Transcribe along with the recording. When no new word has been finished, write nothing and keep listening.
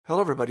Hello,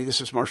 everybody. This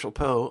is Marshall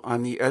Poe.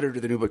 I'm the editor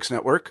of the New Books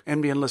Network.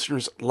 NBN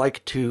listeners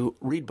like to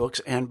read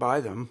books and buy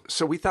them.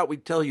 So we thought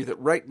we'd tell you that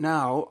right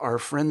now, our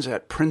friends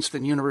at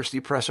Princeton University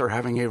Press are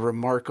having a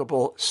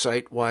remarkable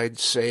site-wide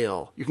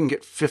sale. You can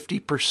get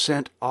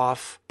 50%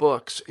 off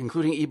books,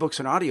 including ebooks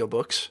and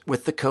audiobooks,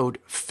 with the code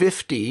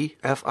 50,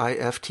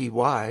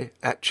 F-I-F-T-Y,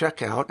 at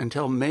checkout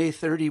until May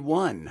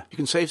 31. You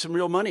can save some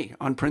real money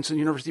on Princeton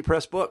University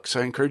Press books.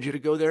 I encourage you to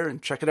go there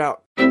and check it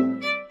out.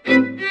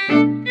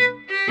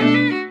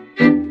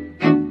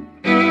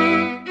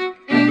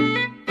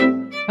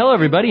 Hello,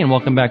 everybody, and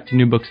welcome back to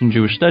New Books in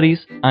Jewish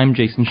Studies. I'm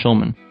Jason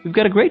Schulman. We've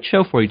got a great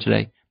show for you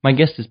today. My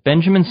guest is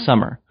Benjamin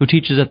Sommer, who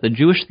teaches at the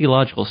Jewish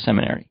Theological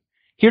Seminary.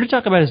 Here to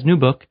talk about his new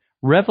book,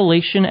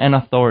 Revelation and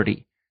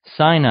Authority,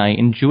 Sinai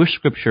in Jewish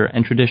Scripture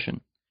and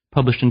Tradition,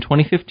 published in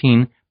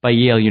 2015 by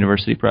Yale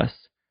University Press.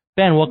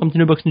 Ben, welcome to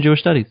New Books in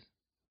Jewish Studies.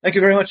 Thank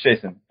you very much,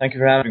 Jason. Thank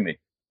you for having me.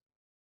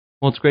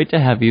 Well, it's great to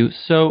have you.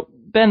 So,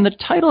 Ben, the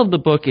title of the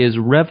book is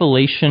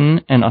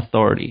Revelation and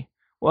Authority.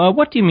 Well,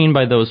 what do you mean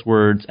by those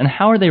words, and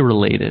how are they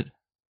related?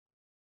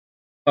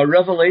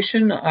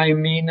 Revelation, I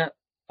mean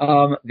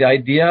the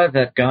idea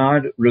that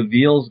God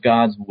reveals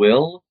God's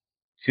will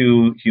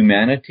to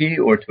humanity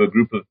or to a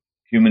group of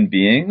human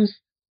beings.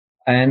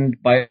 And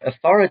by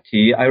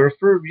authority, I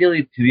refer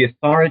really to the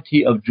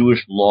authority of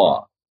Jewish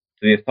law,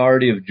 to the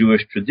authority of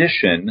Jewish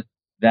tradition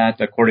that,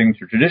 according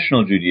to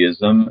traditional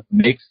Judaism,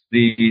 makes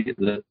the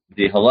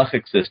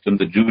halachic system,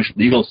 the Jewish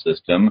legal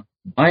system,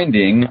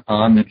 binding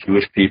on the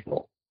Jewish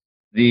people.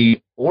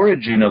 The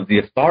origin of the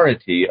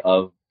authority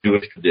of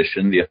Jewish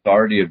tradition, the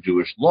authority of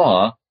Jewish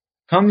law,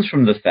 comes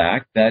from the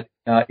fact that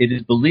it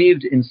is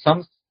believed in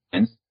some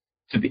sense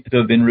to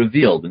have been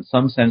revealed, in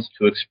some sense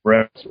to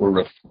express or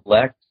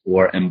reflect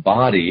or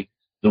embody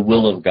the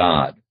will of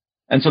God.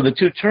 And so the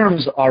two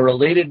terms are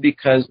related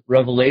because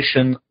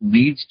revelation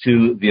leads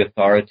to the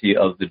authority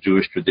of the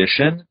Jewish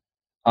tradition.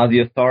 The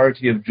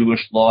authority of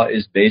Jewish law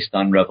is based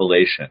on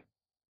revelation.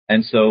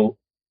 And so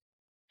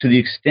to the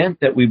extent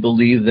that we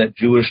believe that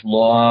Jewish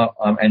law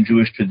and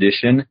Jewish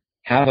tradition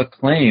have a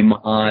claim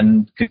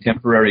on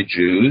contemporary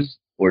Jews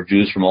or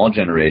Jews from all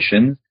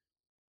generations,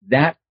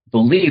 that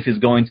belief is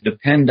going to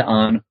depend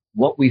on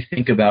what we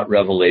think about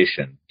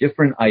revelation.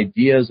 Different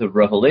ideas of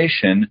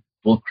revelation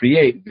will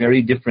create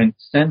very different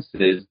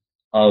senses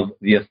of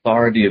the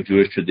authority of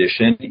Jewish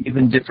tradition,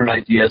 even different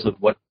ideas of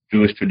what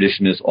Jewish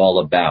tradition is all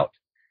about.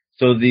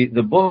 So the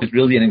book is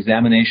really an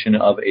examination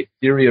of a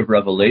theory of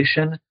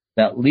revelation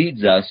that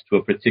leads us to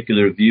a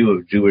particular view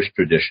of Jewish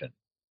tradition.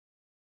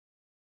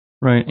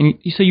 Right. And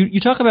so you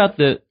talk about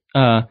the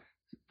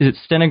is it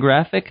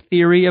stenographic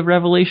theory of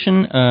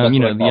revelation?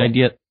 The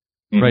idea,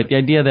 right? The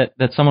idea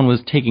that someone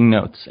was taking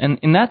notes, and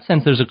in that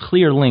sense, there's a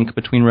clear link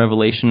between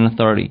revelation and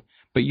authority.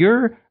 But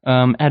you're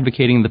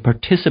advocating the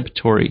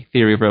participatory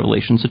theory of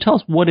revelation. So tell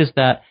us, what is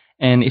that,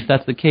 and if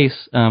that's the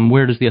case,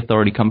 where does the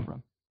authority come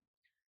from?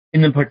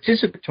 In the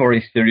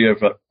participatory theory of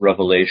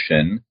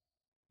revelation,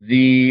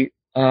 the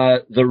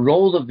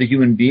role of the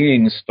human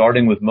beings,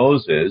 starting with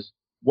Moses,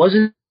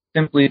 wasn't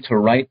simply to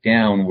write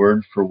down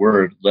word for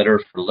word, letter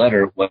for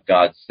letter, what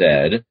God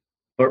said,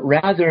 but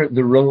rather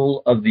the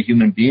role of the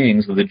human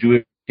beings, of the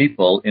Jewish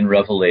people in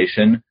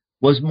Revelation,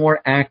 was more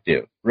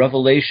active.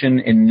 Revelation,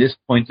 in this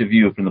point of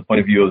view, from the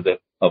point of view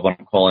of what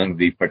I'm calling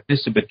the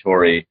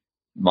participatory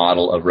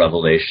model of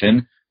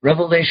revelation,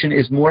 revelation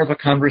is more of a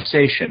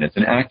conversation. It's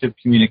an active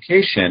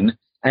communication,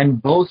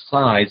 and both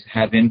sides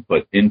have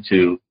input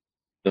into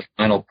the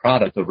final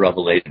product of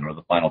revelation, or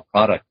the final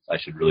product, I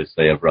should really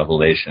say, of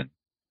revelation.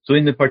 So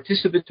in the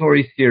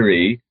participatory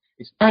theory,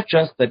 it's not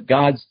just that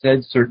God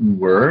said certain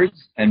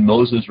words and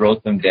Moses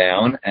wrote them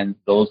down and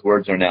those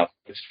words are now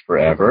fixed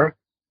forever.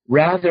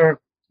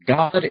 Rather,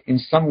 God, in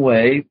some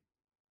way,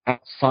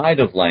 outside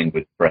of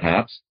language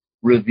perhaps,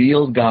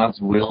 revealed God's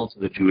will to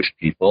the Jewish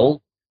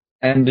people,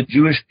 and the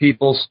Jewish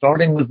people,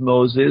 starting with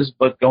Moses,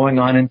 but going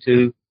on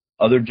into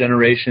other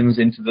generations,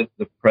 into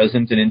the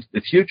present and into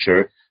the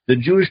future, the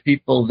Jewish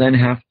people then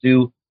have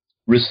to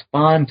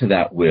respond to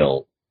that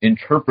will,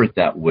 interpret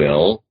that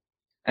will,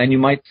 and you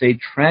might say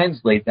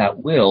translate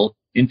that will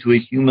into a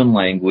human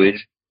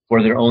language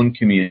for their own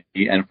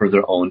community and for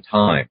their own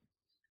time.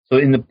 So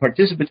in the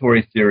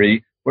participatory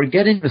theory, we're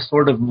getting the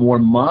sort of more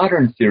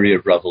modern theory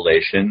of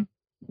revelation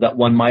that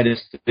one might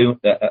assume,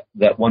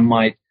 that one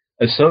might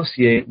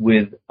associate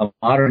with a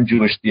modern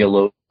Jewish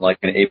theologian like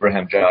an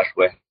Abraham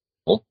Joshua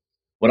Heschel.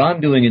 What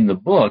I'm doing in the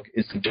book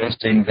is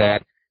suggesting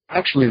that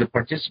actually the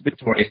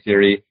participatory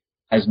theory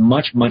has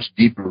much, much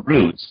deeper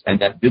roots, and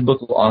that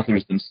biblical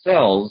authors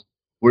themselves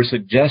were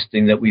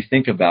suggesting that we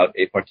think about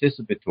a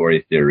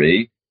participatory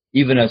theory,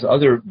 even as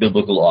other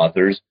biblical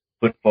authors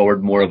put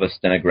forward more of a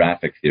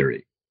stenographic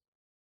theory.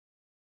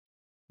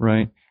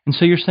 Right. And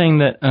so you're saying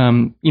that,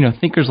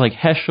 thinkers like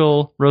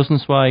Heschel,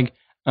 Rosenzweig,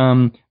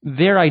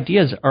 their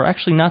ideas are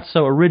actually not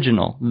so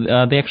original.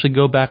 They actually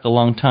go back a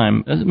long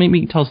time.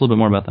 Maybe tell us a little bit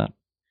more about that.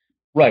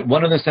 Right.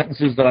 One of the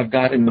sentences that I've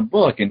got in the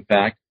book, in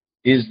fact,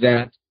 is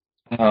that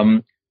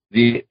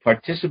the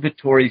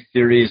participatory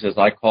theories, as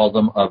I call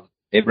them, of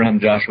Abraham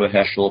Joshua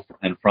Heschel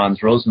and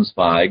Franz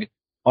Rosenzweig,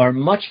 are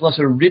much less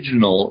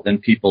original than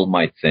people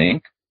might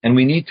think. And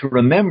we need to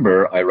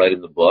remember, I write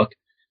in the book,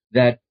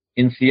 that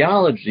in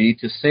theology,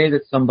 to say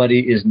that somebody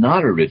is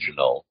not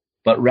original,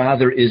 but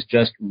rather is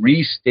just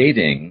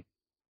restating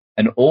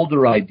an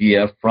older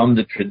idea from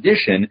the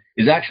tradition,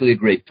 is actually a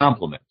great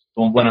compliment.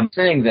 So when I'm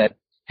saying that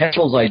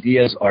Heschel's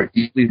ideas are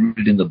deeply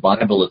rooted in the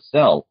Bible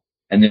itself,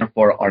 and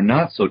therefore are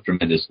not so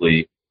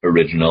tremendously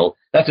original,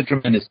 that's a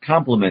tremendous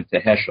compliment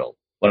to Heschel.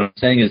 What I'm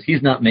saying is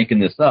he's not making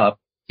this up.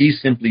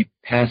 He's simply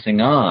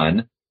passing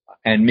on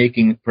and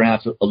making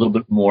perhaps a little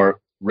bit more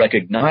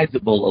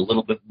recognizable, a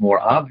little bit more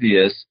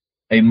obvious,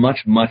 a much,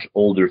 much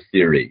older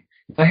theory.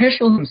 Now,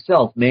 Heschel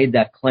himself made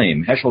that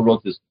claim. Heschel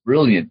wrote this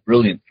brilliant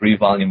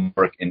 3-volume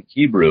work in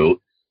Hebrew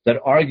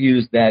that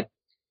argues that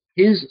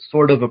his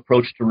sort of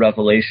approach to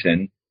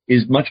revelation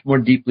is much more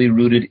deeply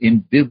rooted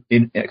in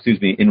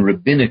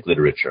rabbinic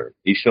literature.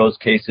 He shows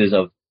cases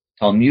of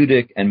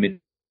Talmudic and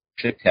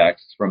Midrashic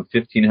texts from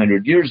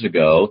 1,500 years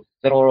ago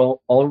that are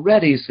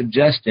already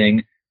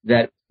suggesting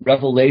that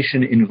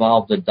revelation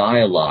involved a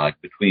dialogue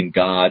between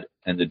God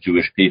and the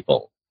Jewish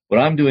people. What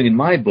I'm doing in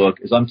my book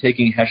is I'm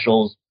taking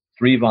Heschel's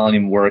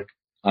 3-volume work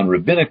on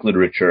rabbinic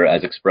literature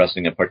as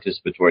expressing a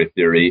participatory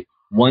theory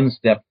one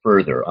step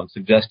further. I'm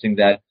suggesting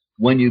that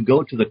when you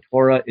go to the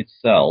Torah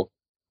itself,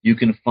 you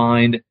can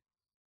find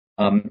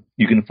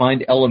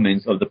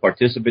elements of the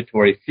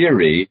participatory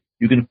theory.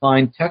 You can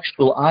find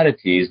textual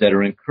oddities that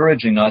are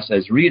encouraging us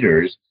as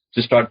readers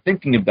to start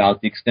thinking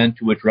about the extent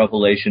to which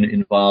revelation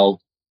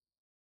involved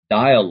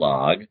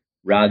dialogue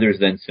rather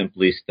than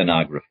simply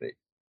stenography.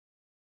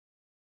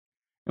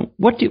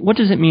 What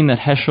does it mean that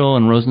Heschel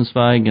and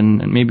Rosenzweig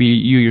and maybe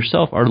you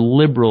yourself are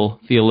liberal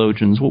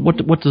theologians?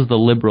 What does the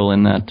liberal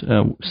in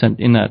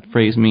that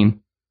phrase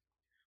mean?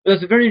 Well,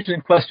 that's a very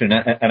interesting question,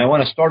 and I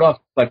want to start off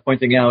by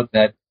pointing out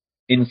that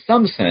in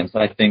some sense,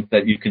 I think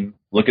that you can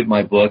look at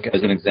my book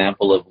as an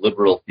example of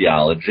liberal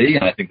theology,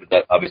 and I think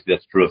that obviously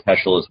that's true of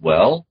Heschel as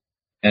well,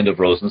 and of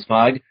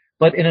Rosenzweig.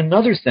 But in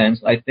another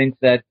sense, I think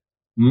that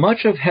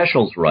much of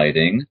Heschel's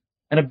writing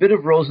and a bit of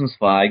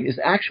Rosenzweig is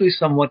actually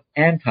somewhat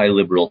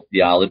anti-liberal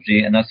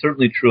theology, and that's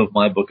certainly true of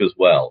my book as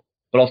well.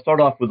 But I'll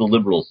start off with the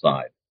liberal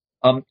side.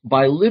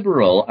 By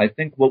liberal, I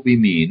think what we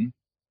mean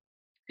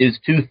is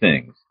two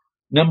things.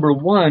 Number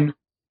one,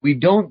 we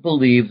don't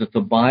believe that the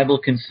Bible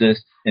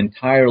consists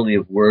entirely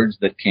of words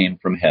that came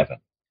from heaven.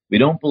 We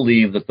don't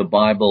believe that the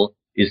Bible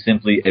is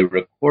simply a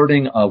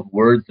recording of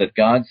words that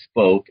God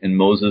spoke and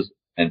Moses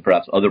and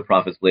perhaps other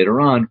prophets later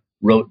on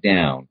wrote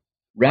down.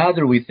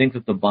 Rather, we think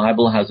that the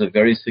Bible has a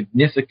very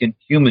significant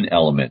human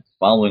element.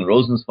 Following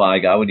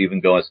Rosenzweig, I would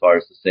even go as far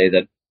as to say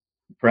that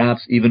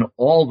perhaps even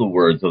all the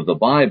words of the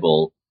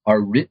Bible are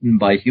written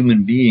by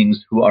human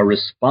beings who are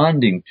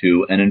responding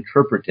to and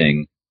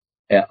interpreting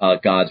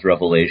God's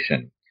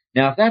revelation.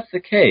 Now, if that's the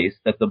case,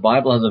 that the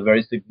Bible has a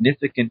very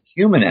significant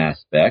human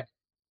aspect,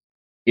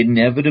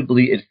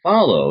 inevitably it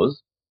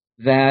follows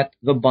that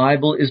the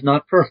Bible is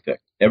not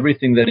perfect.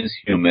 Everything that is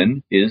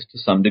human is to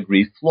some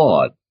degree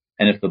flawed.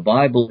 And if the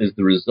Bible is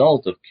the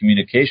result of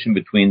communication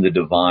between the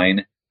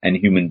divine and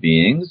human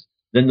beings,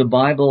 then the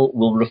Bible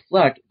will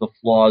reflect the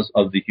flaws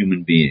of the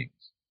human beings.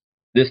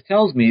 This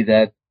tells me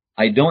that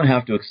I don't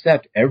have to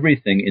accept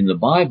everything in the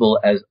Bible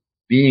as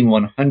being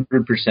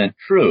 100%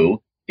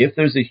 true. If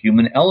there's a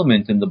human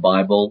element in the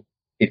Bible,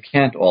 it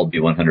can't all be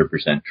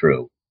 100%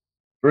 true.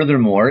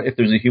 Furthermore, if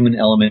there's a human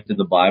element in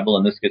the Bible,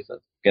 and this gets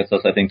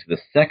us, I think, to the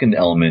second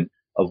element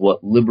of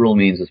what liberal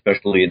means,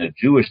 especially in a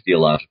Jewish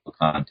theological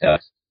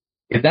context,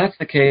 if that's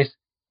the case,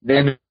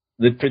 then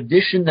the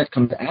tradition that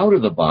comes out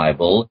of the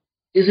Bible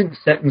isn't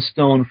set in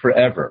stone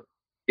forever.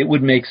 It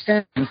would make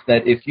sense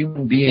that if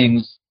human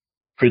beings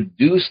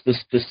produce the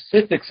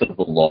specifics of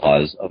the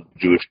laws of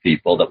Jewish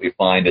people that we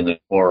find in the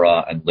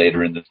Torah and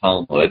later in the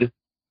Talmud,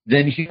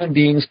 then human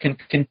beings can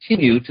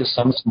continue to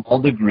some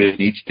small degree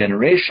in each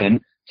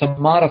generation to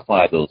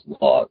modify those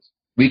laws.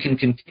 We can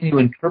continue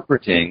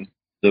interpreting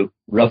the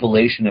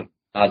revelation of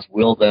God's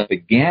will that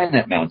began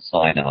at Mount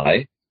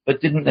Sinai, but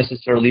didn't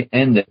necessarily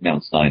end at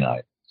Mount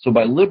Sinai. So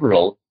by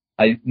liberal,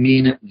 I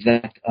mean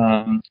that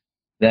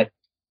that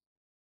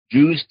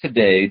Jews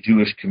today,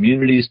 Jewish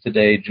communities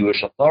today,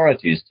 Jewish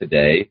authorities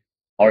today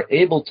are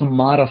able to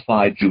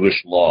modify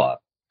Jewish law.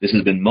 This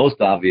has been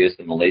most obvious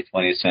in the late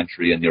 20th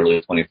century and the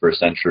early 21st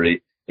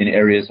century in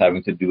areas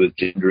having to do with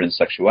gender and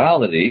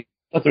sexuality,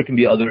 but there can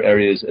be other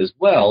areas as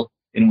well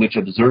in which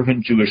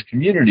observant Jewish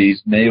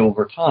communities may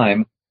over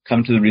time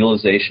come to the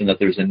realization that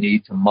there's a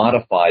need to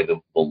modify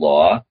the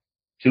law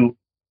to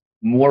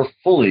more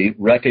fully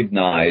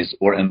recognize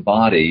or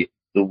embody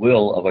the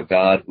will of a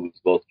God who is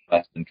both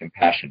just and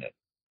compassionate.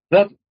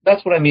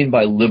 That's what I mean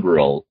by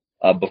liberal.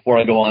 Before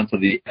I go on to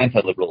the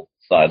anti-liberal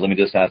side, let me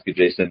just ask you,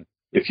 Jason,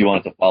 if you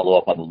wanted to follow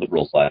up on the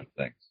liberal side of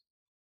things.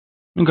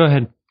 Go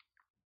ahead.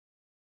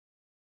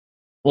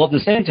 Well, at the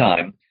same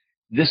time,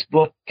 this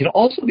book can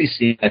also be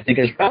seen, I think,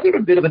 as rather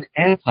a bit of an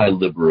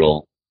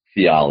anti-liberal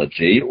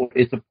theology, or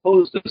it's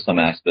opposed to some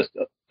aspect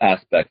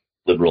of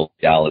liberal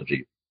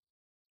theology.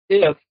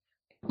 If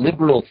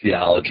liberal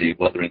theology,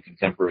 whether in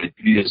contemporary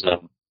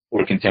Judaism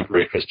or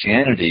contemporary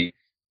Christianity,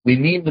 we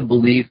mean the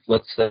belief,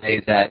 let's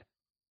say, that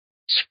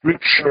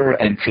Scripture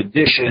and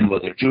tradition,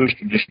 whether Jewish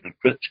tradition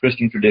or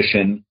Christian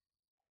tradition,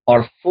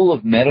 are full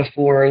of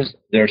metaphors.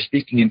 They're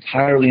speaking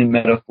entirely in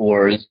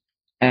metaphors,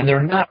 and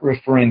they're not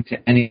referring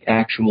to any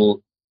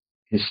actual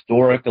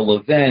historical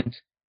event.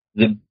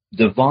 The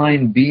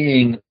divine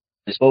being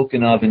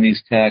spoken of in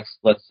these texts,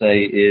 let's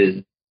say,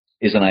 is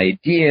an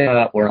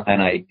idea or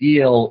an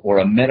ideal or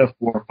a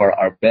metaphor for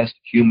our best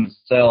human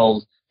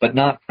selves, but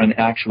not for an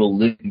actual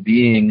living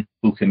being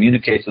who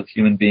communicates with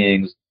human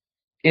beings.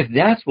 If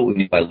that's what we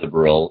mean by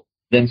liberal,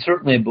 then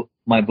certainly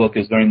my book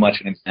is very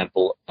much an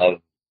example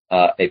of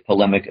a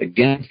polemic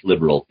against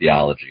liberal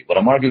theology. What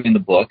I'm arguing in the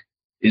book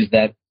is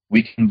that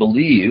we can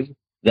believe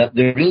that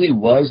there really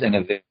was an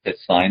event at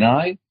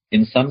Sinai.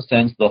 In some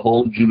sense, the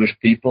whole Jewish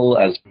people,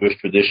 as Jewish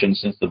tradition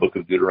since the book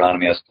of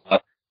Deuteronomy has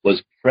taught,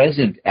 was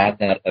present at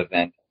that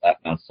event at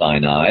Mount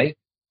Sinai.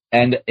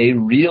 And a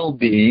real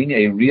being,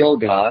 a real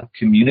God,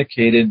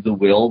 communicated the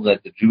will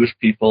that the Jewish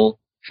people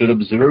should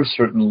observe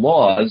certain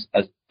laws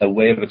as a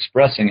way of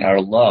expressing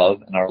our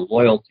love and our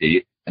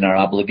loyalty and our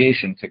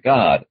obligation to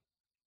God.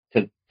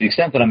 To the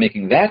extent that I'm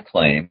making that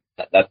claim,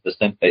 that's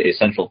a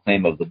central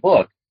claim of the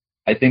book,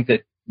 I think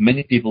that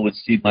many people would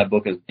see my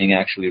book as being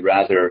actually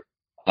rather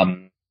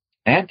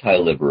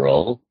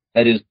anti-liberal.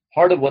 That is,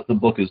 part of what the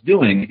book is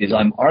doing is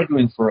I'm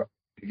arguing for a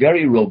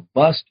very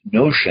robust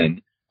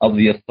notion of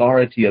the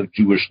authority of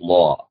Jewish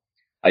law.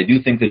 I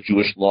do think that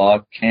Jewish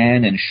law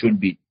can and should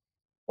be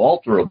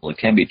alterable. It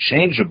can be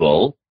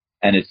changeable,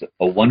 and it's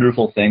a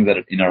wonderful thing that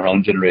in our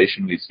own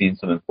generation we've seen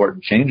some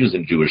important changes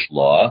in Jewish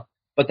law,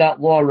 but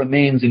that law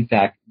remains, in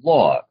fact,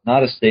 law,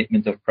 not a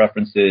statement of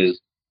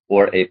preferences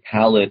or a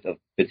palette of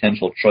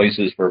potential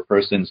choices for a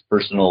person's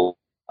personal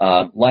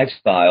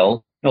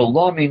lifestyle. No,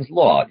 law means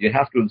law. You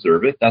have to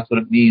observe it. That's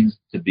what it means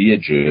to be a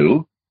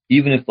Jew.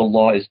 Even if the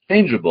law is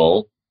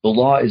changeable, the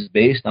law is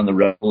based on the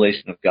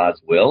revelation of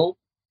God's will,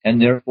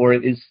 and therefore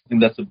it is something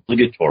that's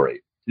obligatory.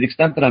 To the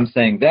extent that I'm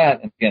saying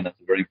that, and again, that's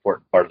a very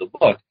important part of the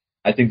book,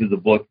 I think that the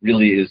book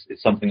really is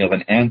something of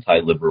an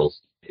anti-liberal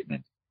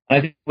statement. And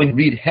I think when you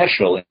read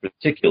Heschel in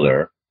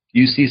particular,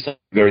 you see something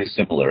very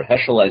similar.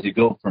 Heschel, as you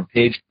go from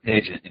page to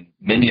page in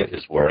many of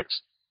his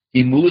works,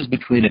 he moves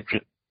between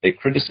a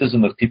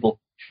criticism of people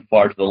too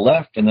far to the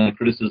left and then a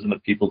criticism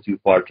of people too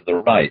far to the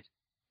right.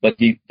 But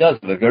he does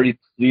have a very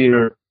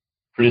clear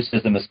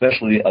criticism,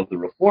 especially of the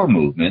Reform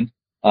movement,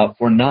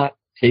 for not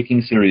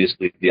taking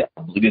seriously the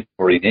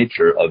obligatory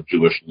nature of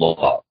Jewish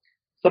law.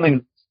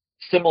 Something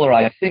similar,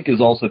 I think, is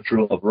also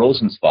true of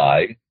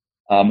Rosenzweig,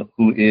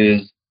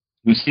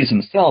 who sees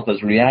himself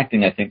as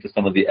reacting, I think, to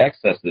some of the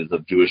excesses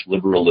of Jewish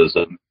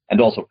liberalism and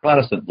also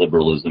Protestant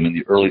liberalism in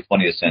the early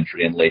 20th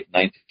century and late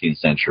 19th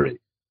century.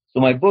 So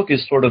my book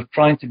is sort of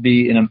trying to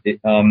be,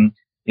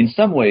 in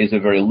some ways, a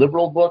very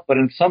liberal book, but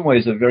in some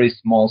ways a very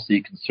small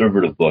c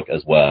conservative book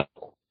as well.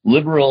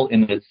 Liberal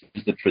in that it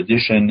sees the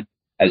tradition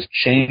as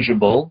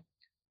changeable,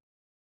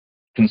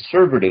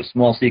 conservative,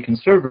 small c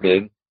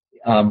conservative,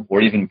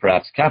 or even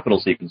perhaps capital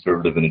C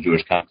conservative in a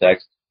Jewish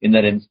context, in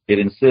that it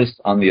insists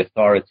on the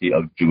authority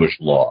of Jewish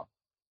law.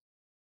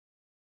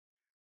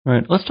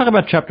 Right. Let's talk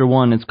about chapter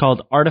 1. It's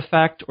called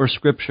Artifact or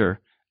Scripture.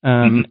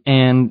 And,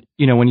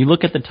 when you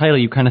look at the title,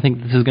 you kind of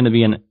think this is going to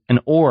be an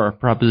or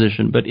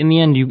proposition, but in the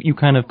end, you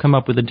kind of come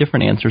up with a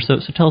different answer. So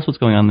tell us what's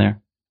going on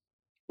there.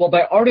 Well,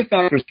 by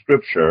artifact or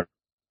Scripture,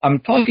 I'm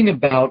talking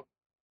about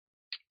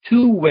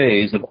two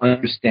ways of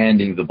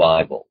understanding the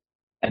Bible.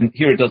 And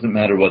here it doesn't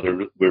matter whether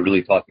we're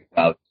really talking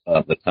about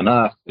the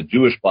Tanakh, the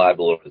Jewish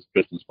Bible, or as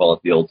Christians call it,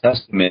 the Old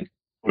Testament,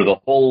 or the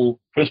whole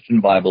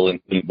Christian Bible,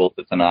 including both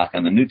the Tanakh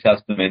and the New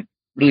Testament.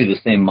 Really the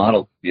same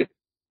model could be,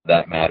 for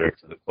that matter,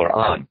 to the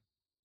Quran.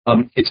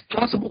 It's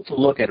possible to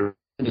look at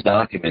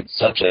documents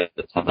such as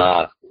the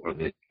Tanakh or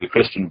the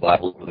Christian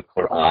Bible or the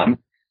Quran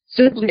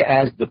simply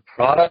as the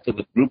product of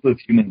a group of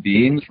human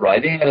beings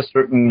writing at a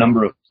certain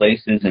number of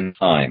places and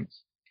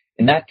times.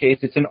 In that case,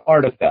 it's an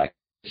artifact,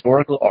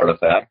 historical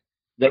artifact,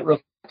 that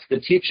reflects the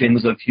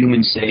teachings of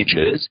human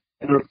sages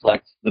and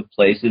reflects the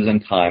places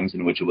and times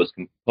in which it was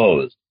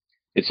composed.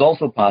 It's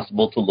also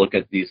possible to look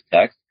at these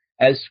texts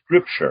as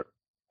scripture,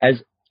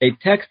 as a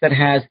text that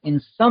has,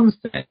 in some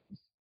sense,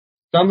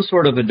 some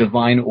sort of a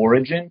divine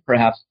origin,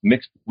 perhaps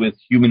mixed with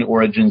human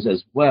origins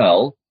as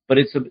well, but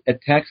it's a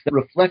text that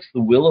reflects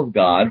the will of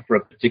God for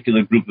a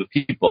particular group of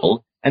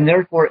people, and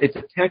therefore it's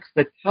a text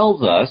that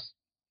tells us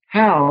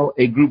how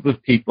a group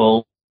of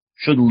people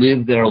should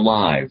live their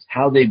lives,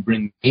 how they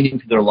bring meaning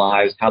to their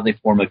lives, how they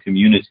form a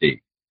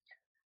community.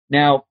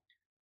 Now,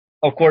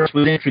 of course,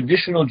 within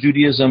traditional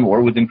Judaism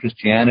or within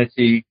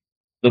Christianity,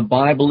 the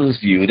Bible is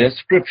viewed as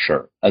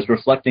scripture, as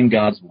reflecting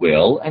God's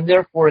will, and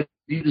therefore it's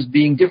viewed as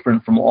being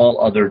different from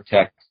all other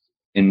texts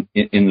in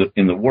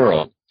the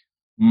world.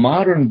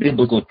 Modern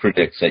biblical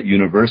critics at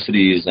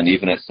universities and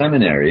even at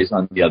seminaries,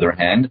 on the other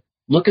hand,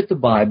 look at the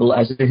Bible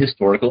as a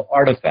historical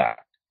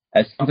artifact,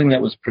 as something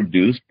that was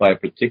produced by a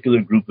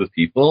particular group of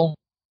people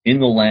in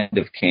the land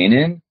of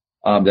Canaan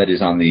that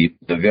is on the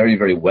very,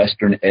 very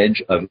western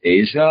edge of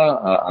Asia,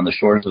 on the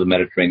shores of the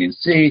Mediterranean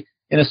Sea,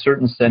 in a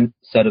certain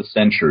set of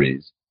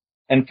centuries.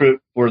 And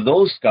for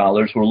those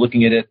scholars who are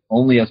looking at it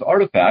only as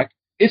artifact,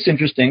 it's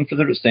interesting for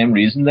the same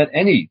reason that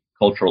any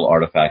cultural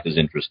artifact is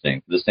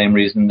interesting, for the same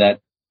reason that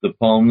the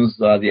poems,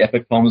 the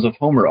epic poems of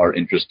Homer are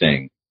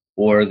interesting,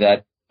 or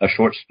that a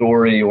short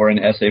story or an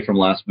essay from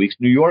last week's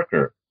New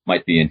Yorker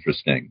might be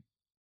interesting.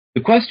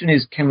 The question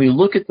is, can we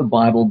look at the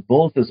Bible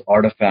both as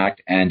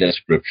artifact and as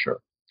scripture?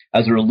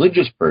 As a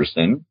religious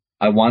person,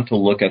 I want to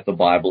look at the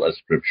Bible as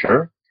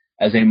scripture.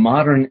 As a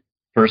modern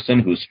person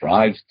who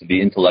strives to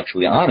be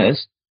intellectually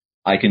honest,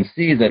 I can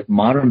see that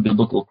modern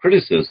biblical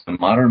criticism,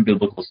 modern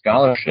biblical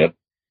scholarship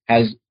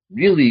has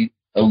really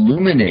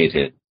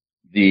illuminated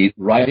the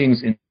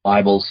writings in the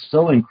Bible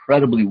so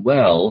incredibly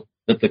well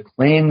that the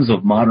claims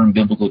of modern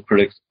biblical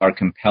critics are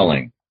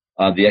compelling.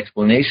 The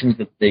explanations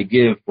that they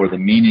give for the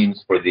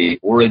meanings, for the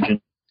origin of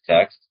the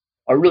text,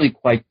 are really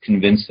quite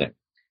convincing.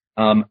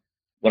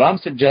 What I'm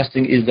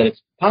suggesting is that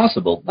it's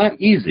possible,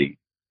 not easy,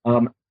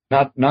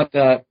 not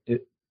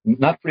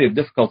free of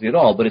difficulty at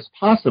all, but it's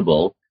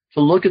possible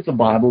to look at the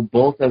Bible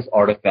both as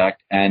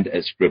artifact and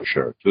as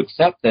scripture, to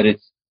accept that it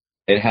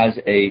has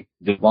a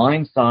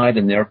divine side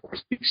and therefore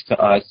speaks to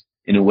us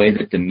in a way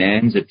that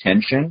demands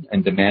attention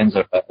and demands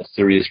a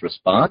serious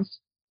response,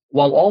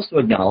 while also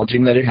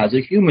acknowledging that it has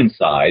a human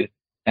side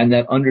and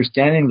that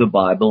understanding the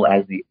Bible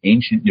as the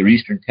ancient Near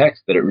Eastern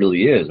text that it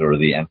really is, or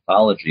the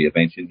anthology of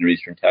ancient Near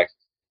Eastern texts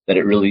that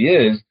it really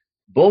is,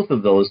 both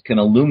of those can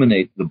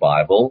illuminate the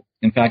Bible.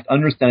 In fact,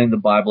 understanding the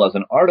Bible as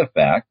an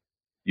artifact,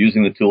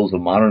 using the tools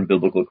of modern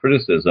biblical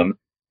criticism,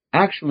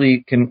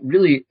 actually can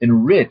really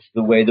enrich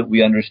the way that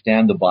we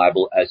understand the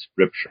Bible as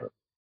scripture.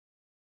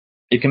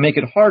 It can make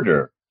it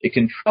harder. It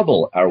can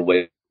trouble our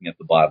way of looking at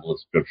the Bible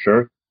as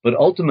scripture, but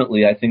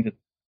ultimately I think that it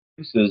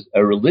produces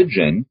a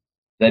religion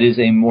that is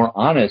a more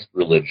honest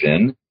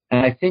religion,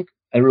 and I think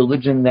a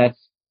religion that's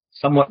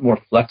somewhat more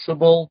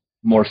flexible,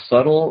 more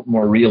subtle,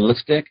 more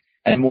realistic,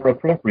 and more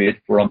appropriate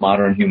for a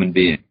modern human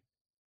being.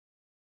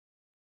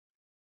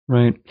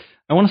 Right.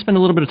 I want to spend a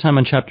little bit of time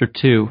on chapter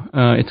 2.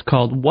 It's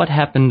called What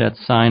Happened at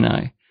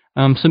Sinai.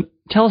 So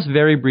tell us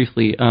very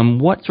briefly,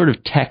 what sort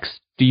of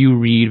text do you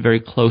read very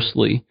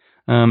closely?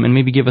 And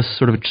maybe give us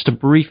sort of just a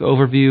brief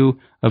overview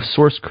of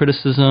source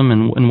criticism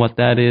and what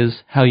that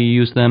is, how you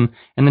use them,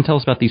 and then tell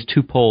us about these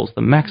two poles,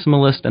 the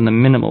maximalist and the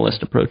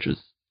minimalist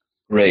approaches.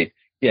 Great.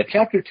 Yeah,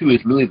 chapter 2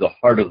 is really the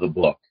heart of the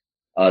book.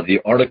 The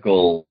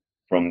article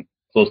from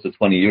close to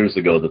 20 years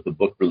ago that the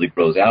book really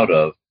grows out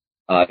of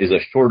is a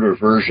shorter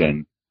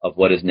version of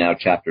what is now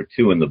chapter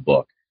 2 in the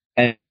book.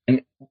 And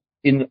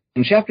in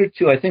chapter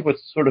 2, I think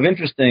what's sort of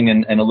interesting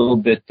and a little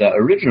bit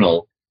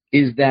original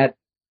is that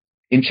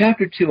in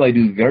chapter 2, I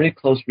do very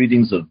close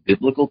readings of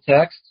biblical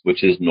texts,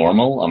 which is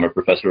normal. I'm a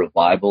professor of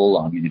Bible.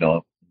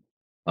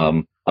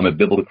 I'm a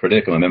biblical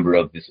critic. I'm a member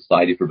of the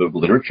Society for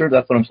Biblical Literature.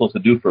 That's what I'm supposed to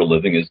do for a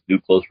living, is do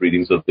close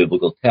readings of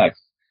biblical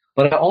texts.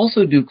 But I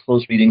also do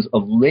close readings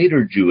of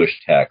later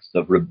Jewish texts,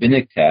 of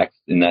rabbinic texts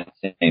in that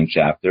same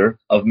chapter,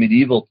 of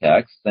medieval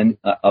texts, and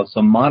of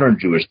some modern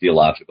Jewish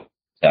theological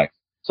texts.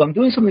 So I'm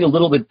doing something a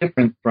little bit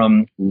different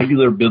from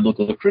regular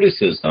biblical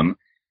criticism,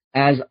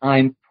 as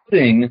I'm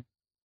putting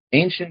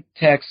ancient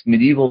texts,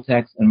 medieval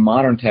texts, and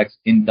modern texts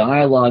in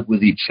dialogue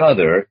with each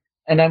other,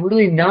 and I'm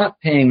really not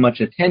paying much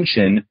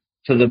attention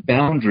to the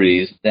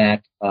boundaries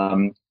that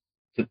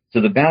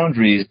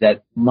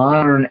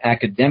modern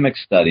academic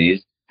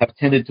studies have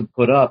tended to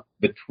put up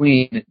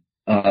between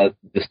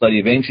the study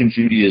of ancient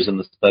Judaism,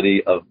 the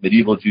study of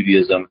medieval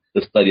Judaism,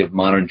 the study of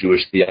modern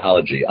Jewish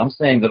theology. I'm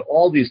saying that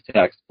all these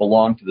texts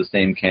belong to the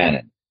same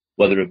canon,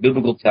 whether a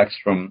biblical text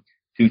from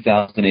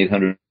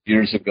 2,800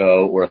 years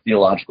ago or a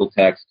theological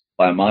text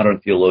by a modern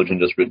theologian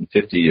just written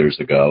 50 years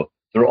ago.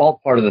 They're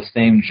all part of the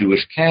same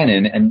Jewish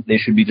canon, and they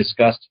should be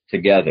discussed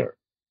together.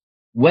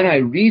 When I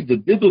read the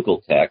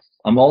biblical texts,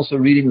 I'm also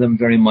reading them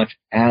very much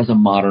as a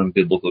modern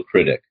biblical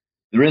critic.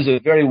 There is a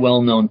very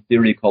well-known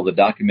theory called the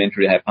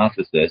documentary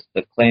hypothesis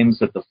that claims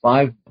that the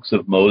 5 books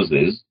of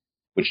Moses,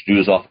 which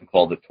Jews often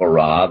call the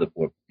Torah,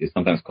 or is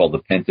sometimes called the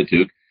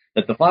Pentateuch,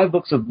 that the 5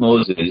 books of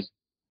Moses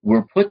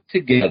were put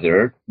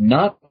together,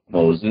 not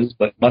Moses,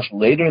 but much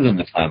later than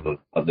the time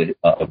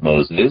of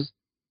Moses,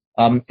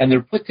 and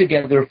they're put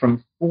together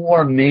from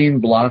 4 main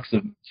blocks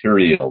of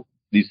material.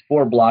 These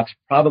 4 blocks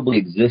probably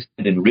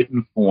existed in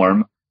written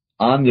form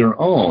on their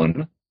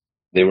own.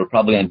 They were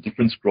probably on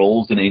different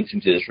scrolls in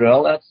ancient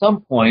Israel. At some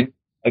point,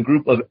 a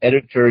group of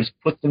editors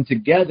put them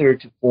together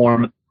to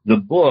form the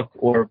book,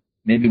 or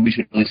maybe we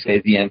should really say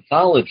the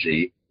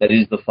anthology, that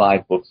is the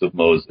 5 books of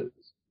Moses.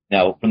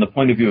 Now, from the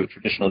point of view of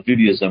traditional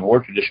Judaism or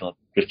traditional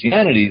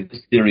Christianity,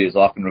 this theory is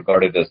often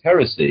regarded as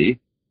heresy,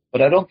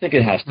 but I don't think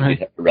it has to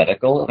be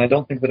heretical, and I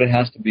don't think that it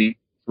has to be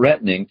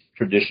threatening to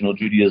traditional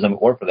Judaism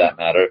or, for that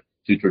matter,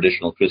 to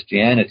traditional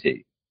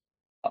Christianity.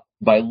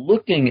 By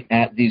looking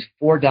at these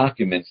 4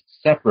 documents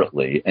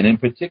separately, and in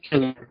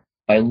particular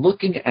by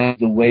looking at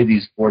the way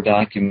these 4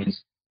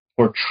 documents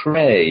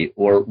portray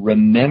or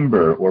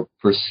remember or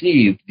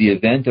perceive the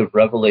event of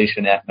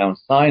revelation at Mount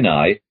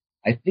Sinai,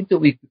 I think that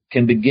we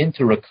can begin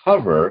to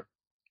recover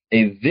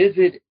a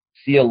vivid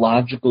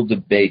theological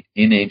debate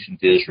in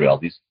ancient Israel.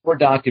 These 4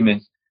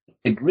 documents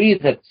agree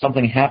that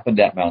something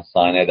happened at Mount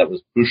Sinai that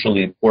was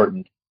crucially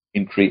important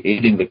in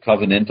creating the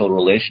covenantal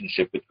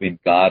relationship between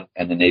God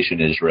and the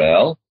nation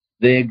Israel.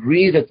 They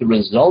agree that the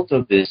result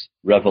of this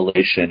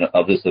revelation,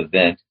 of this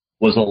event,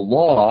 was a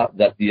law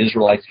that the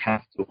Israelites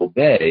have to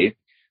obey,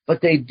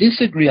 but they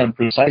disagree on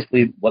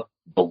precisely what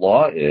the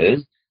law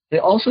is. They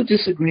also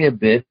disagree a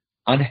bit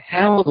on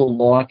how the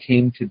law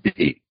came to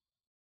be.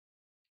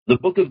 The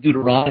book of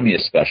Deuteronomy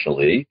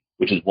especially,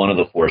 which is one of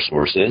the 4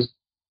 sources,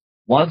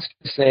 wants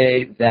to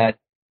say that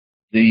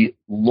the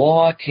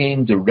law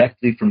came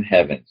directly from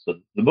heaven. So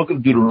the book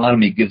of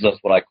Deuteronomy gives us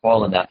what I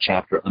call in that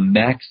chapter a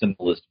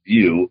maximalist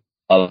view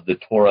of the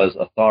Torah's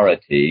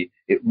authority.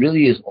 It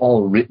really is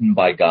all written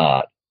by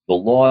God. The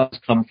laws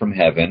come from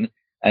heaven,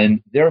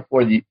 and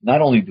therefore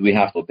not only do we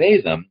have to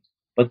obey them,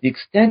 but the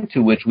extent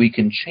to which we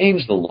can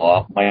change the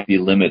law might be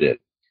limited.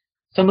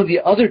 Some of the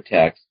other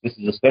texts, this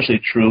is especially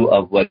true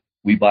of what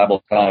we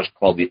Bible scholars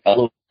call the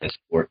Elohist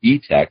or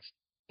E-text,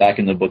 back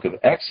in the book of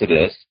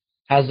Exodus,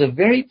 has a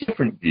very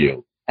different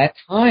view. At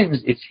times,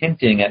 it's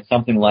hinting at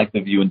something like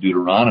the view in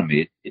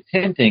Deuteronomy. It's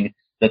hinting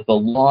that the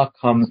law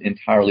comes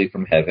entirely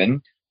from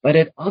heaven, but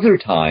at other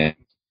times,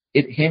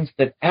 it hints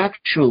that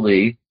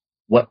actually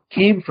what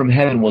came from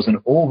heaven was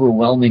an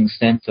overwhelming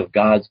sense of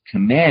God's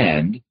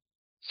command,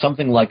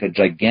 something like a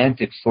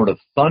gigantic sort of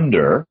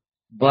thunder,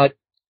 but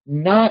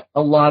not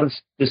a lot of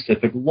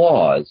specific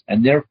laws,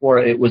 and therefore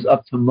it was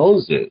up to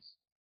Moses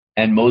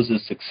and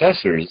Moses'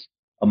 successors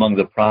among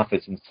the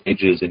prophets and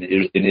sages in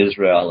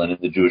Israel and in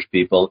the Jewish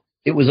people.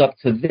 It was up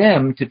to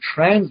them to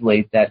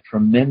translate that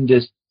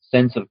tremendous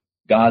sense of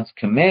God's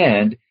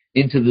command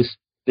into the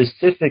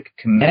specific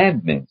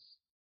commandments,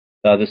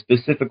 the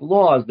specific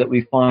laws that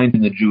we find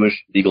in the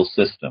Jewish legal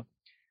system.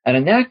 And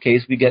in that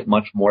case, we get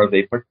much more of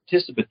a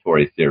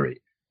participatory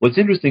theory. What's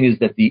interesting is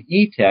that the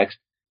E-text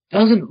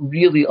doesn't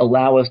really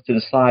allow us to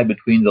decide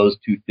between those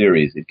 2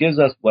 theories. It gives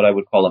us what I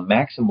would call a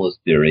maximalist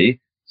theory,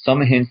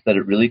 some hints that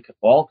it really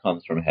all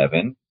comes from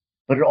heaven,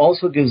 but it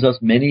also gives us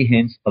many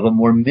hints of a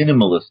more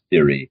minimalist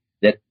theory,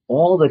 that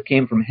all that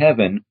came from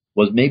heaven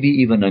was maybe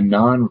even a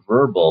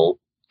nonverbal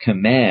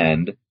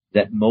command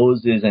that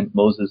Moses and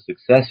Moses'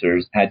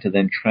 successors had to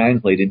then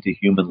translate into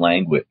human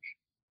language.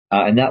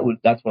 And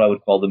that's what I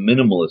would call the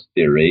minimalist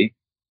theory.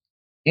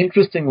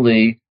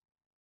 Interestingly,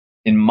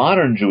 in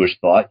modern Jewish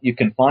thought, you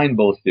can find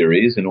both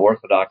theories. In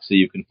Orthodoxy,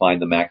 you can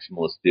find the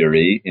maximalist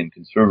theory. In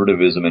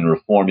conservatism and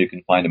reform, you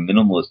can find a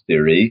minimalist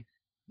theory.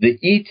 The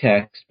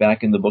E-text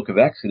back in the book of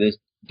Exodus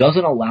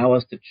doesn't allow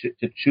us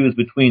to choose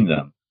between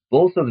them.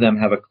 Both of them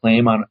have a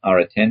claim on our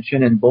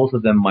attention, and both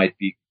of them might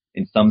be,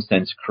 in some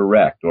sense,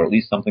 correct, or at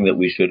least something that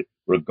we should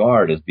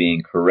regard as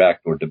being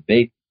correct or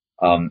debate.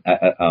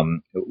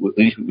 At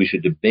least we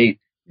should debate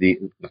the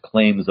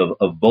claims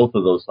of both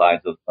of those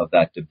sides of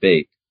that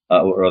debate.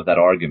 Or of that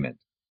argument.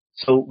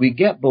 So we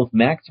get both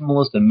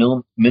maximalist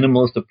and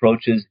minimalist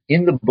approaches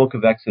in the book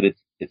of Exodus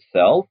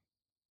itself,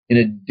 in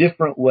a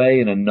different way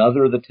in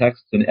another of the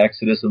texts in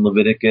Exodus and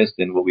Leviticus,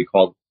 in what we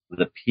call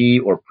the P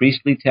or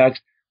priestly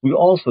text. We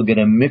also get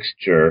a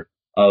mixture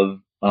of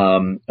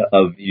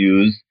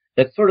views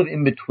that's sort of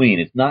in between.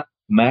 It's not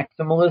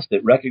maximalist.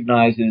 It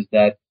recognizes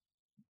that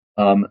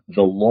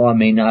the law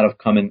may not have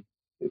come in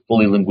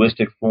fully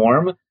linguistic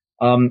form,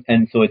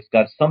 and so it's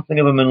got something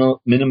of a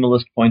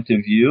minimalist point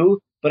of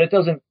view, but it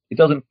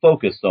doesn't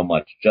focus so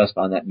much just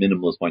on that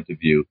minimalist point of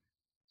view.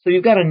 So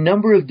you've got a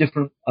number of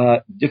different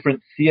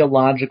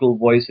theological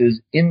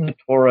voices in the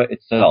Torah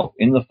itself,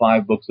 in the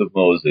 5 books of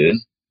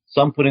Moses,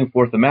 some putting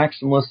forth a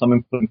maximalist,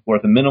 some putting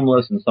forth a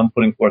minimalist, and some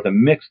putting forth a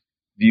mixed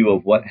view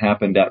of what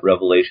happened at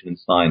Revelation in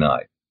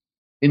Sinai.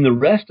 In the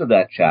rest of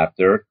that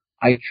chapter,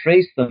 I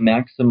trace the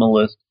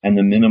maximalist and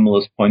the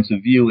minimalist points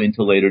of view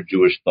into later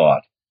Jewish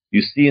thought.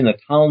 You see in the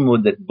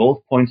Talmud that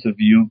both points of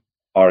view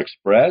are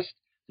expressed.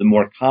 The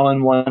more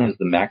common one is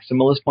the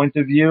maximalist point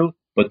of view,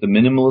 but the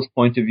minimalist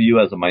point of view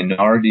as a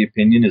minority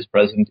opinion is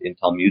present in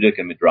Talmudic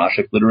and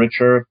Midrashic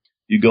literature.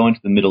 You go into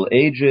the Middle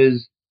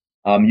Ages,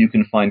 you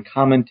can find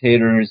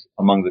commentators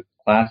among the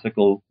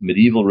classical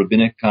medieval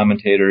rabbinic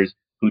commentators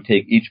who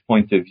take each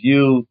point of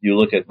view. You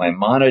look at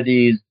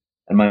Maimonides,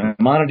 and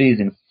Maimonides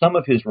in some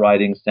of his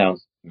writings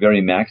sounds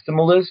very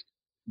maximalist,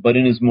 but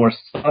in his more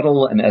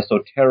subtle and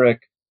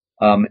esoteric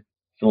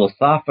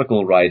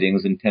philosophical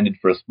writings intended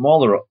for a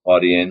smaller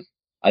audience,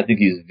 I think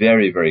he's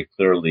very, very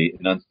clearly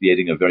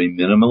enunciating a very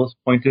minimalist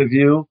point of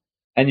view.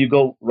 And you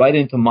go right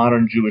into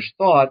modern Jewish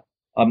thought,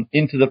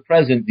 into the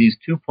present, these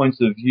 2 points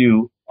of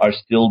view are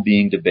still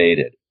being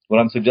debated. What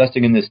I'm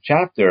suggesting in this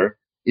chapter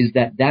is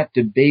that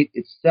debate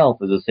itself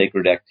is a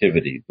sacred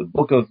activity. The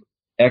book of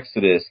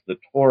Exodus, the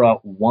Torah,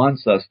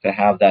 wants us to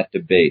have that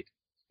debate.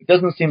 It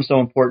doesn't seem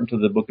so important to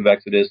the book of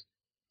Exodus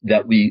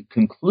that we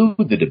conclude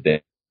the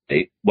debate.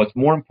 What's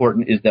more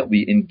important is that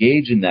we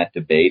engage in that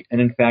debate,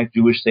 and in fact,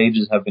 Jewish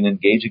sages have been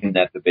engaging in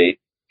that debate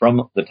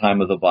from the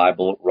time of the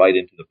Bible right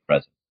into the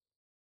present.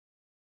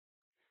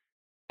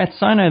 At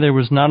Sinai, there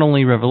was not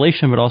only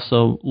revelation, but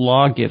also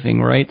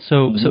law-giving, right?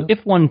 So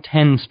if one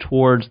tends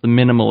towards the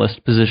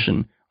minimalist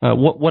position,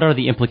 what are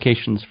the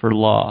implications for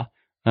law?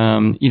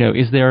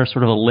 Is there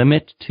sort of a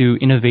limit to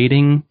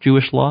innovating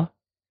Jewish law?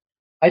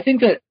 I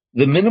think that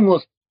the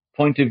minimalist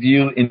point of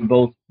view in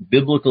both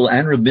biblical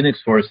and rabbinic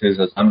sources,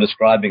 as I'm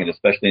describing it,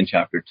 especially in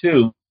chapter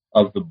 2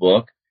 of the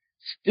book,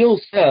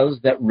 still says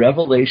that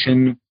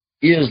revelation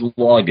is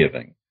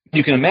law-giving.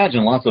 You can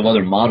imagine lots of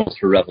other models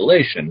for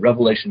revelation.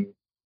 Revelation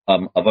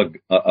of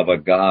a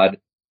God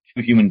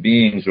to human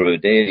beings, or a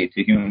deity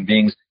to human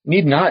beings,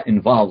 need not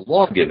involve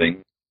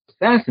law-giving. What's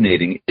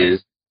fascinating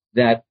is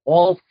that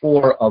all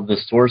four of the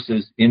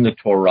sources in the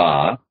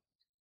Torah,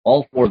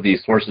 all four of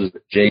these sources,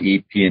 J,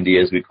 E, P, and D,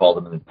 as we call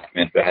them in the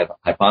documentary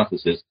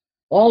hypothesis,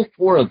 all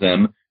four of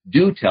them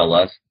do tell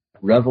us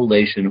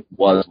revelation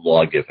was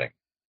law-giving.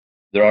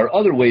 There are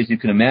other ways you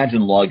can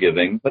imagine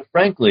law-giving, but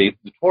frankly,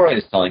 the Torah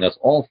is telling us,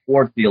 all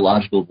four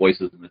theological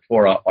voices in the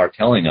Torah are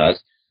telling us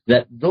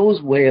that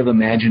those ways of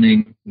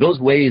imagining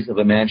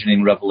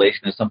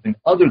revelation as something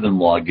other than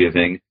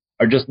law-giving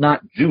are just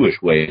not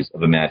Jewish ways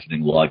of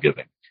imagining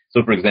law-giving.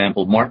 So, for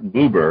example, Martin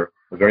Buber,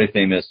 a very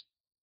famous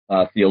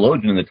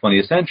theologian in the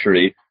 20th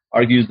century,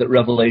 argues that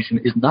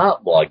revelation is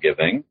not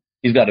law-giving.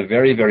 He's got a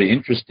very, very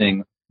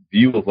interesting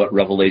view of what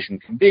revelation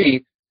can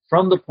be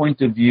from the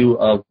point of view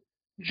of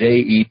J,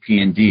 E, P,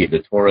 and D, the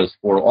Torah's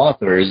four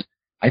authors.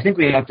 I think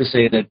we have to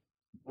say that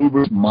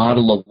Buber's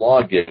model of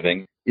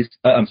law-giving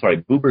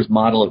Buber's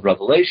model of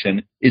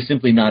revelation is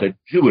simply not a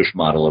Jewish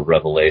model of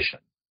revelation.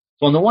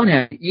 So on the one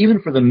hand,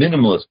 even for the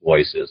minimalist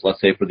voices, let's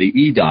say for the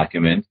E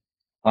document,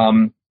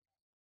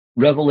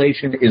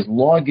 revelation is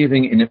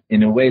law-giving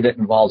in a way that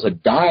involves a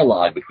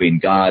dialogue between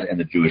God and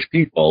the Jewish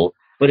people,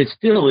 but it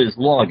still is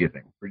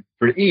law-giving.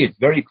 For E, it's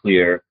very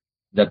clear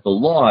that the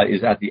law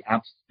is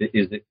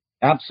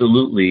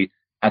absolutely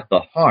at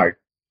the heart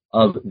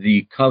of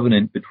the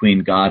covenant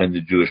between God and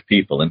the Jewish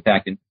people. In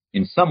fact,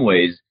 in some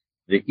ways,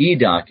 the E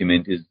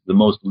document is the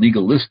most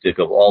legalistic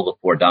of all the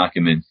four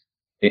documents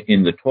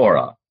in the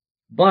Torah.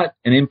 But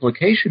an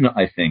implication,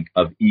 I think,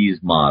 of E's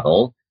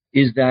model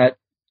is that,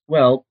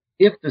 well,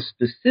 if the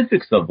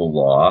specifics of the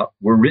law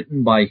were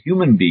written by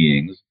human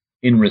beings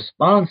in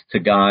response to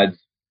God's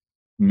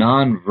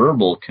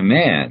nonverbal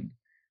command,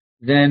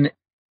 then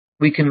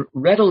we can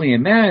readily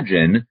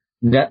imagine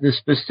that the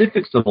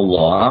specifics of the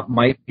law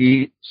might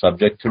be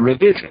subject to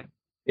revision.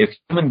 If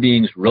human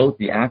beings wrote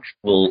the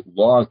actual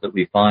laws that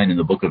we find in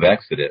the book of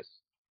Exodus,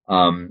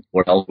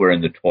 or elsewhere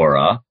in the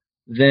Torah,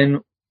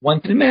 then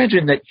one can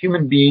imagine that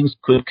human beings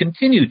could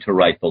continue to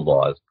write the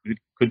laws,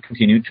 could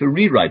continue to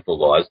rewrite the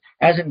laws,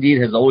 as indeed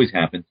has always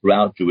happened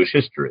throughout Jewish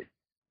history.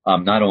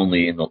 Not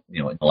only in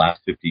the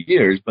last 50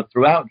 years, but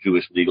throughout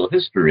Jewish legal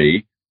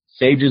history,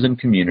 sages and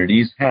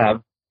communities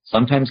have,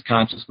 sometimes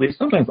consciously,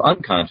 sometimes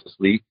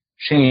unconsciously,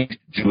 changed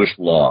Jewish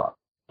law.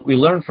 What we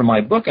learned from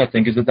my book, I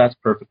think, is that that's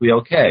perfectly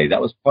okay.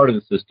 That was part of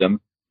the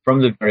system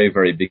from the very,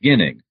 very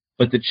beginning.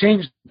 But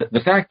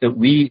the fact that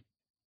we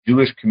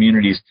Jewish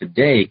communities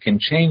today can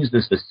change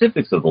the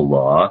specifics of the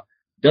law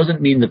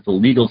doesn't mean that the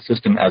legal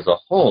system as a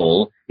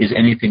whole is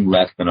anything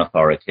less than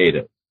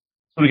authoritative.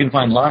 So we can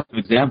find lots of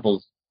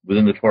examples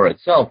within the Torah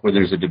itself where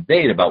there's a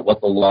debate about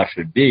what the law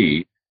should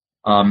be,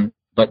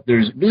 but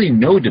there's really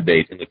no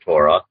debate in the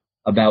Torah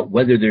about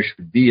whether there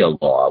should be a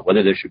law,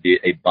 whether there should be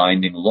a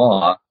binding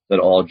law that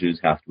all Jews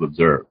have to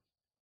observe.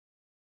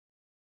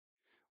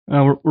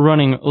 We're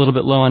running a little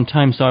bit low on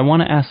time, so I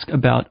want to ask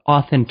about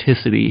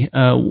authenticity.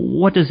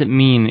 What does it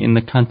mean in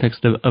the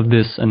context of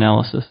this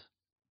analysis?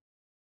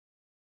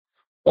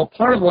 Well,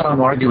 part of what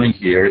I'm arguing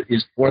here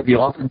is for the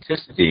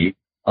authenticity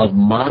of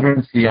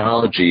modern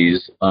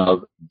theologies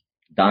of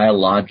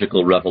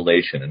dialogical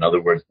revelation. In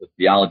other words, the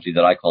theology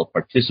that I call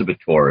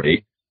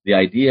participatory, the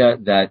idea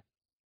that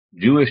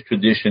Jewish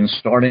tradition,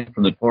 starting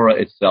from the Torah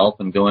itself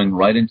and going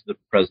right into the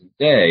present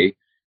day,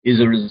 is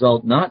a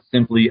result not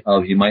simply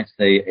of, you might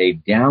say, a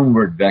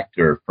downward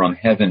vector from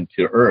heaven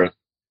to earth,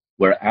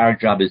 where our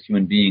job as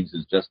human beings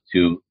is just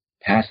to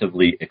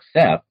passively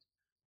accept,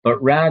 but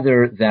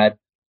rather that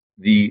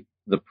the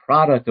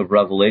product of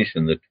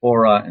revelation, the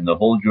Torah and the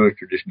whole Jewish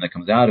tradition that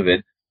comes out of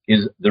it,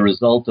 is the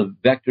result of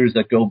vectors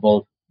that go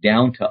both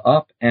down to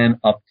up and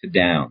up to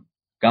down.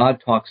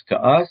 God talks to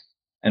us,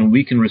 and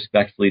we can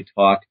respectfully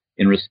talk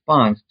in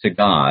response to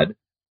God.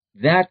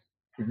 That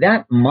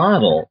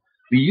model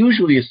we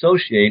usually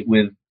associate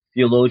with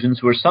theologians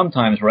who are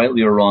sometimes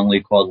rightly or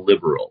wrongly called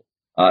liberal,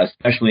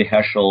 especially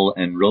Heschel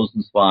and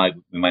Rosenzweig.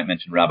 We might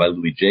mention Rabbi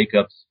Louis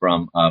Jacobs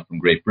from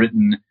Great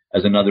Britain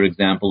as another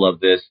example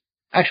of this.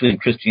 Actually, in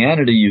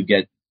Christianity, you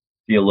get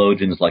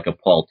theologians like a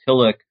Paul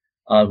Tillich,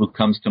 who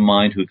comes to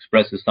mind, who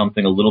expresses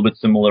something a little bit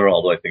similar,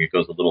 although I think it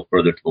goes a little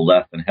further to the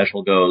left than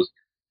Heschel goes,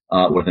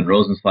 or than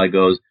Rosenzweig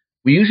goes.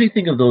 We usually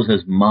think of those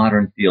as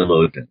modern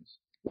theologians.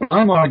 What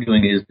I'm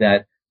arguing is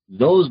that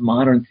those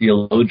modern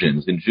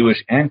theologians in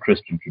Jewish and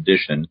Christian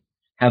tradition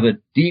have a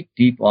deep,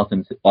 deep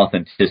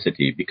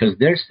authenticity because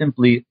they're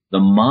simply the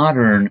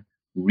modern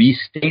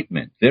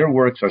restatement. Their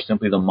works are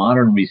simply the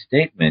modern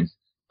restatements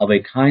of a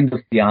kind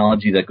of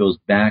theology that goes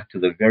back to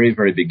the very,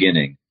 very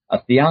beginning,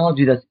 a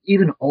theology that's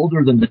even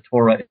older than the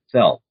Torah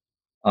itself.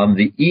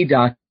 The E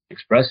document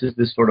expresses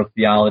this sort of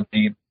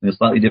theology in a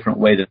slightly different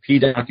way. The P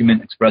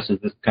document expresses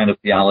this kind of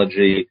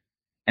theology.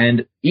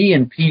 And E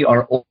and P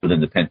are older than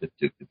the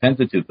Pentateuch. The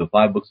Pentateuch, the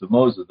 5 books of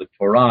Moses, the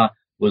Torah,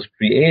 was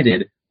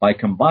created by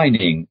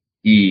combining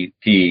E,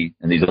 P,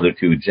 and these other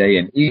two, J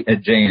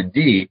and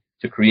D,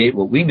 to create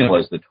what we know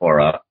as the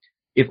Torah.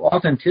 If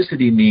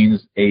authenticity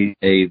means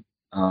an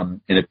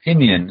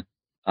opinion,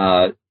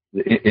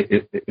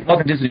 if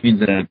authenticity means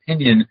that an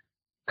opinion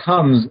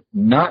comes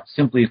not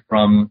simply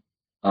from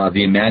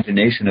the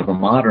imagination of a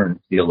modern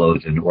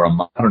theologian or a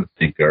modern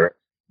thinker,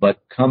 but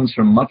comes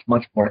from much,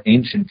 much more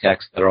ancient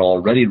texts that are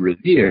already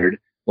revered,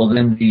 well,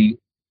 then the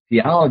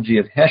theology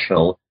of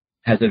Heschel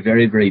has a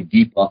very, very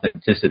deep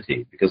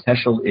authenticity, because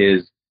Heschel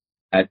is,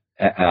 at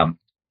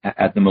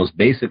the most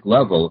basic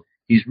level,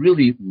 he's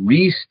really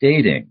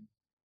restating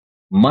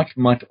much,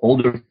 much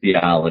older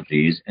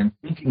theologies and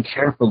thinking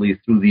carefully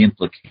through the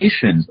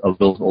implications of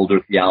those older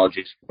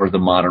theologies for the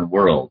modern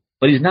world.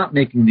 But he's not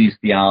making these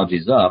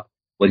theologies up.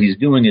 What he's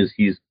doing is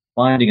he's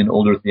finding an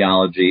older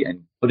theology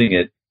and putting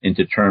it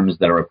into terms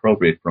that are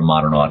appropriate for a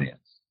modern audience.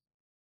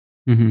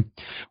 Mm-hmm.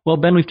 Well,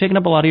 Ben, we've taken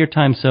up a lot of your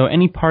time, so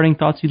any parting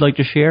thoughts you'd like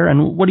to share,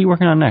 and what are you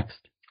working on next?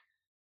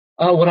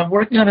 What I'm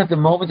working on at the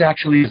moment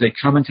actually is a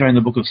commentary on the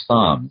Book of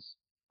Psalms,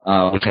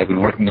 which I've been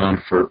working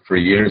on for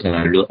years, and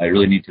I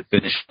really need to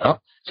finish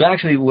up. So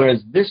actually,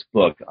 whereas this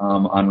book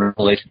on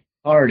Revelation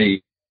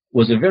Authority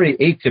was a very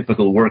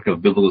atypical work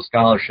of biblical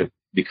scholarship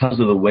because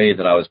of the way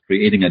that I was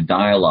creating a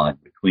dialogue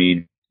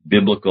between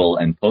biblical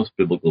and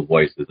post-biblical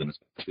voices, and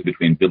especially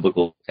between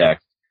biblical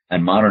texts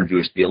and modern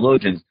Jewish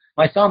theologians,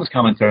 my Psalms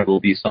commentary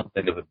will be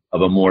something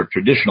of a more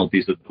traditional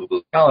piece of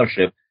biblical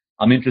scholarship.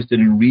 I'm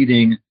interested in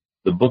reading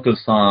the Book of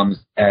Psalms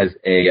as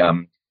a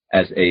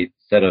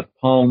set of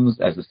poems,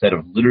 as a set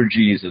of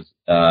liturgies, as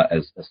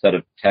a set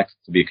of texts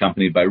to be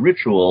accompanied by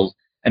rituals,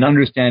 and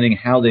understanding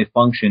how they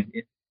function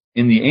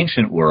in the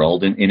ancient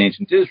world, in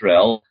ancient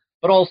Israel,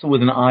 but also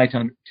with an eye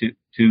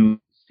to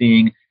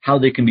seeing how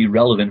they can be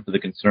relevant for the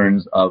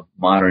concerns of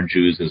modern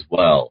Jews as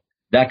well.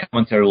 That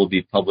commentary will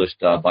be published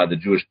by the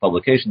Jewish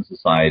Publication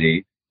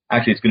Society.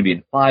 Actually, it's going to be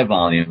in 5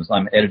 volumes.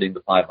 I'm editing the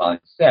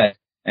 5-volume set,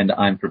 and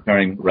I'm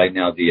preparing right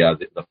now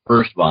the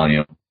first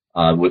volume,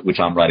 which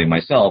I'm writing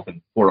myself,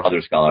 and 4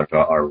 other scholars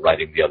are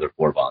writing the other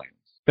 4 volumes.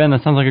 Ben,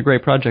 that sounds like a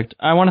great project.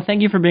 I want to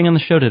thank you for being on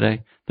the show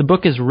today. The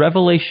book is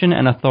Revelation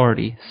and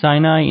Authority,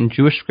 Sinai in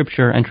Jewish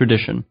Scripture and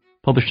Tradition,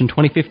 published in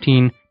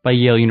 2015 by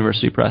Yale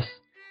University Press.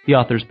 The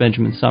author is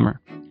Benjamin Sommer.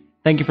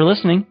 Thank you for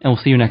listening, and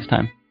we'll see you next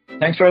time.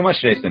 Thanks very much,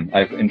 Jason.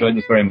 I've enjoyed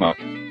this very much.